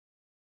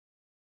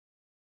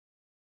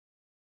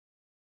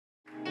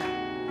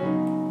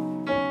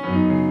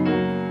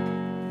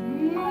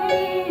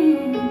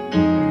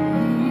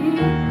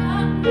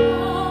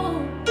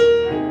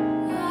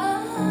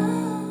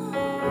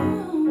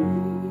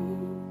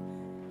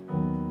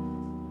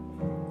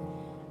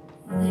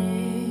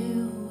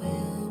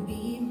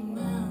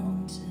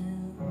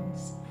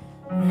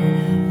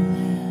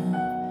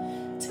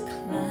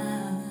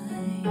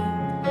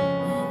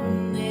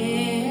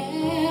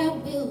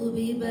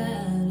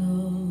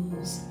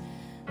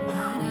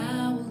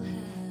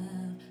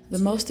The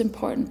most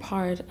important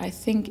part, I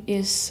think,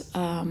 is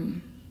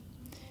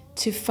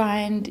to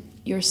find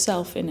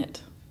yourself in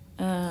it.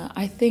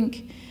 I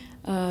think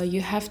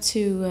you have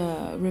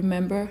to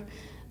remember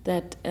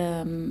that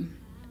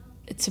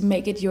to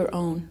make it your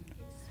own.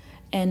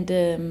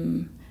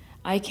 And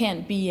I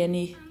can't be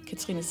any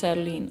Katrine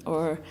Satterlin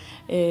or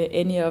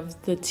any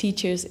of the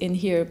teachers in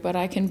here, but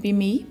I can be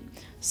me.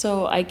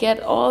 So I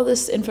get all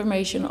this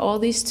information, all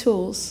these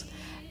tools,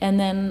 and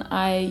then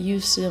I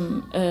use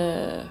them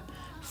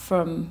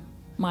from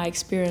my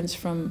experience,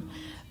 from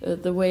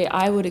the way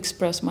I would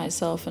express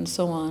myself and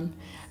so on.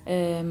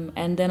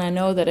 And then I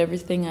know that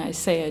everything I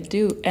say I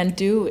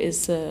do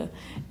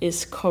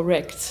is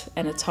correct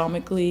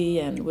anatomically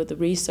and with the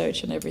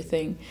research and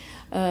everything.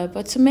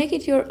 But to make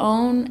it your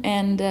own,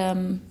 and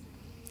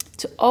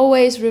to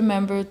always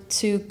remember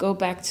to go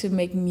back to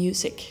make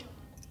music,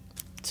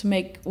 to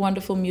make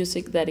wonderful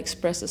music that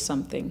expresses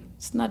something.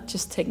 It's not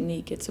just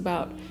technique, it's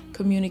about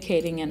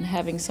communicating and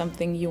having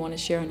something you want to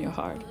share in your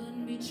heart.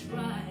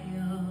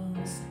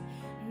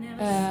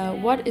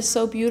 What is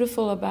so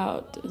beautiful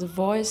about the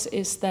voice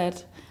is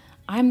that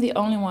I'm the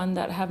only one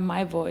that have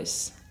my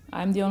voice.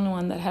 I'm the only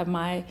one that have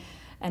my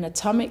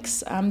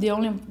anatomics. I'm the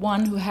only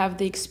one who have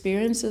the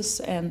experiences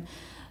and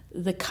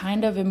the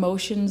kind of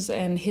emotions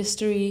and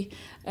history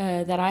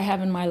that I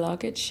have in my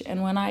luggage.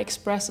 And when I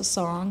express a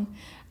song,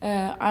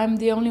 I'm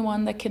the only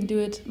one that can do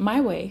it my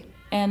way.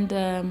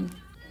 And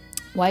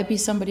why be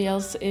somebody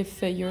else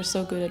if you're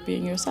so good at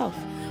being yourself?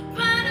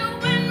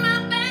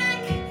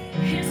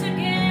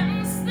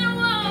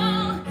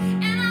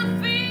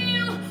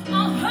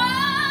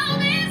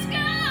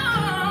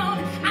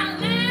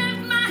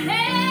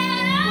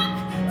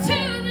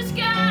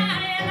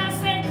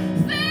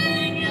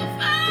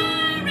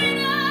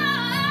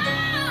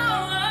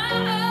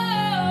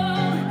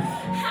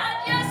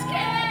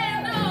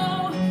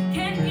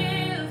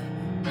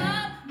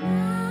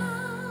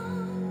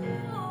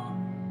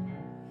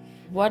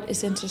 What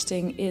is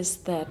interesting is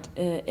that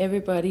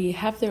everybody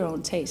have their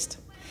own taste.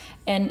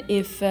 And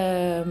if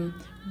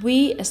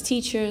we as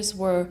teachers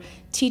were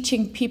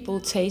teaching people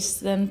taste,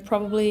 then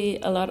probably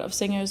a lot of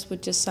singers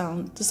would just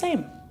sound the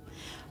same.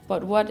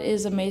 But what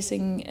is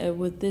amazing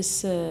with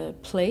this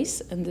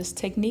place and this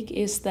technique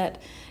is that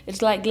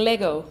it's like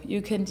Lego.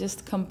 You can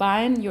just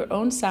combine your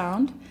own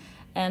sound.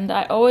 And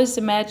I always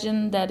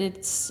imagine that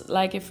it's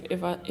like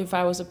if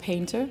I was a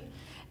painter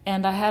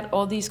and I had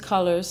all these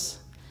colors.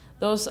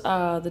 Those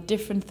are the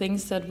different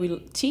things that we'll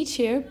teach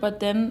here, but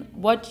then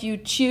what you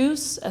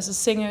choose as a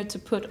singer to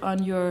put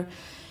on your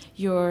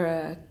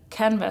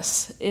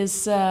canvas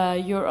is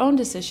your own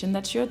decision.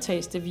 That's your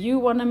taste. If you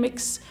want to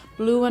mix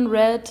blue and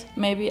red,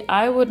 maybe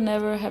I would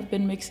never have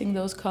been mixing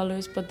those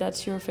colors, but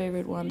that's your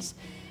favorite ones.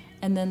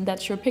 And then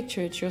that's your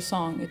picture, it's your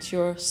song, it's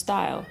your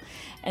style.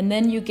 And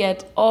then you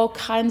get all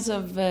kinds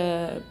of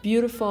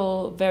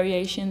beautiful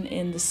variation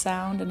in the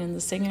sound and in the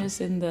singers,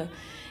 in the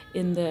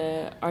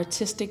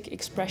artistic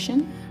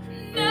expression.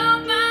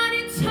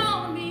 Nobody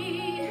told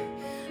me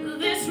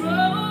this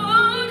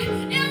road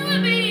it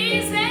would be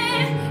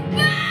easy,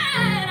 but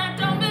I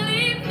don't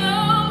believe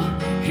no.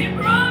 He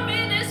brought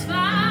me this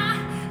far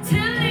to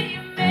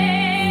leave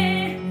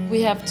me.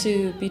 We have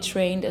to be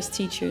trained as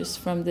teachers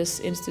from this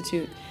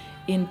institute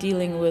in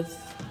dealing with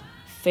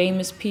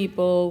famous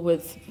people,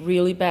 with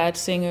really bad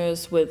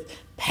singers, with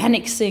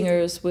panic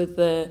singers, with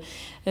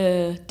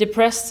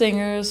depressed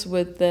singers,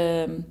 with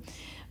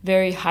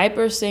very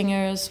hyper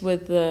singers,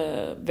 with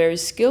very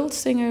skilled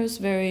singers,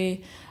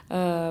 very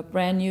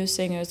brand new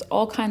singers,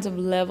 all kinds of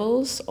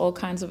levels, all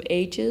kinds of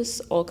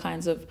ages, all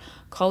kinds of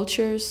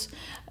cultures,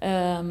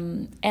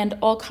 and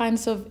all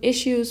kinds of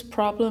issues,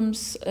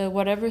 problems,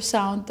 whatever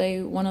sound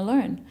they want to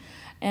learn.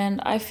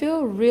 And I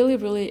feel really,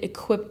 really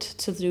equipped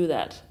to do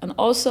that. And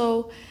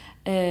also,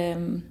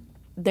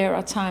 there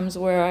are times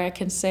where I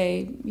can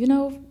say, you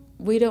know,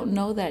 we don't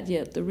know that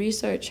yet. The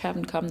research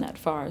haven't come that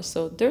far.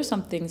 So there's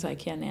some things I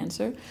can't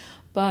answer.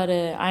 But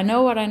I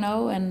know what I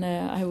know, and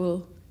I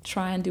will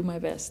try and do my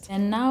best.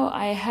 And now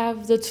I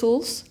have the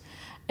tools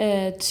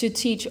to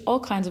teach all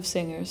kinds of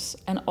singers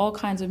and all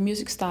kinds of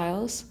music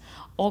styles,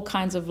 all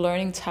kinds of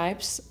learning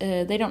types.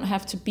 They don't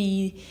have to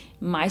be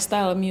my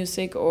style of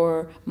music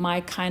or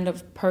my kind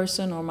of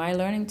person or my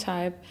learning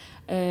type.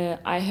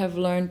 I have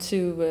learned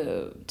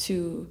to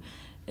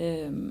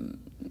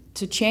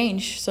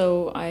change,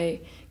 so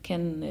I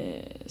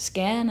can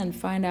scan and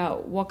find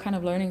out what kind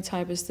of learning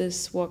type is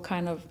this, what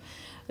kind of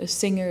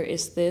singer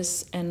is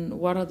this, and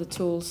what are the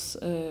tools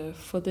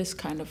for this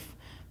kind of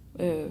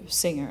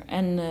singer.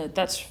 And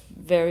that's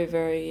very,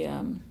 very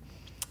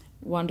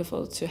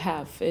wonderful to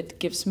have. It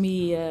gives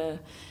me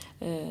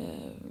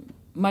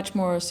much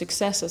more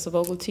success as a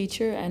vocal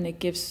teacher, and it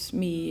gives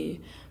me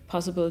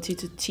possibility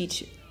to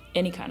teach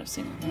any kind of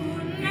singer.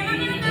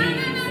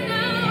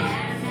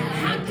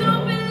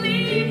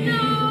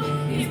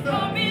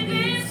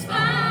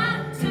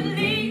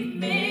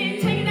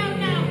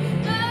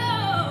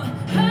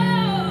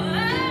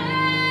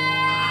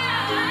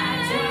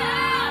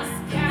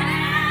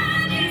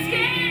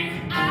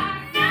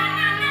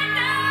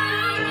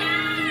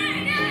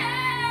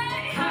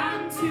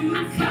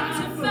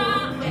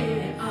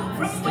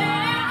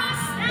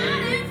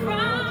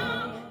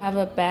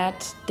 a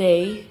bad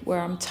day where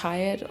I'm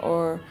tired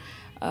or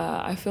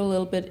I feel a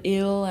little bit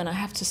ill and I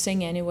have to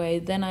sing anyway,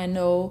 then I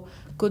know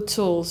good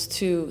tools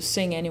to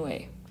sing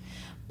anyway.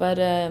 But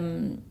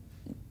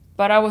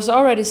I was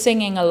already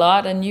singing a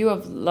lot and knew a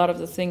lot of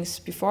the things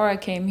before I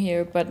came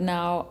here, but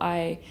now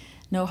I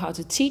know how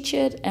to teach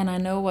it and I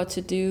know what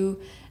to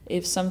do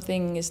if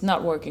something is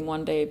not working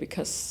one day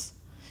because,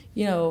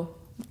 you know,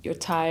 you're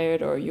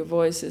tired or your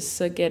voice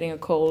is getting a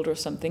cold or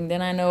something,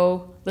 then I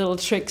know little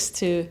tricks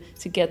to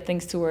get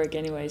things to work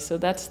anyway. So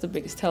that's the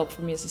biggest help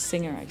for me as a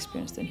singer I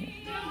experienced in here.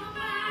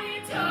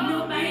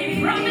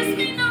 Nobody promised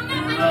me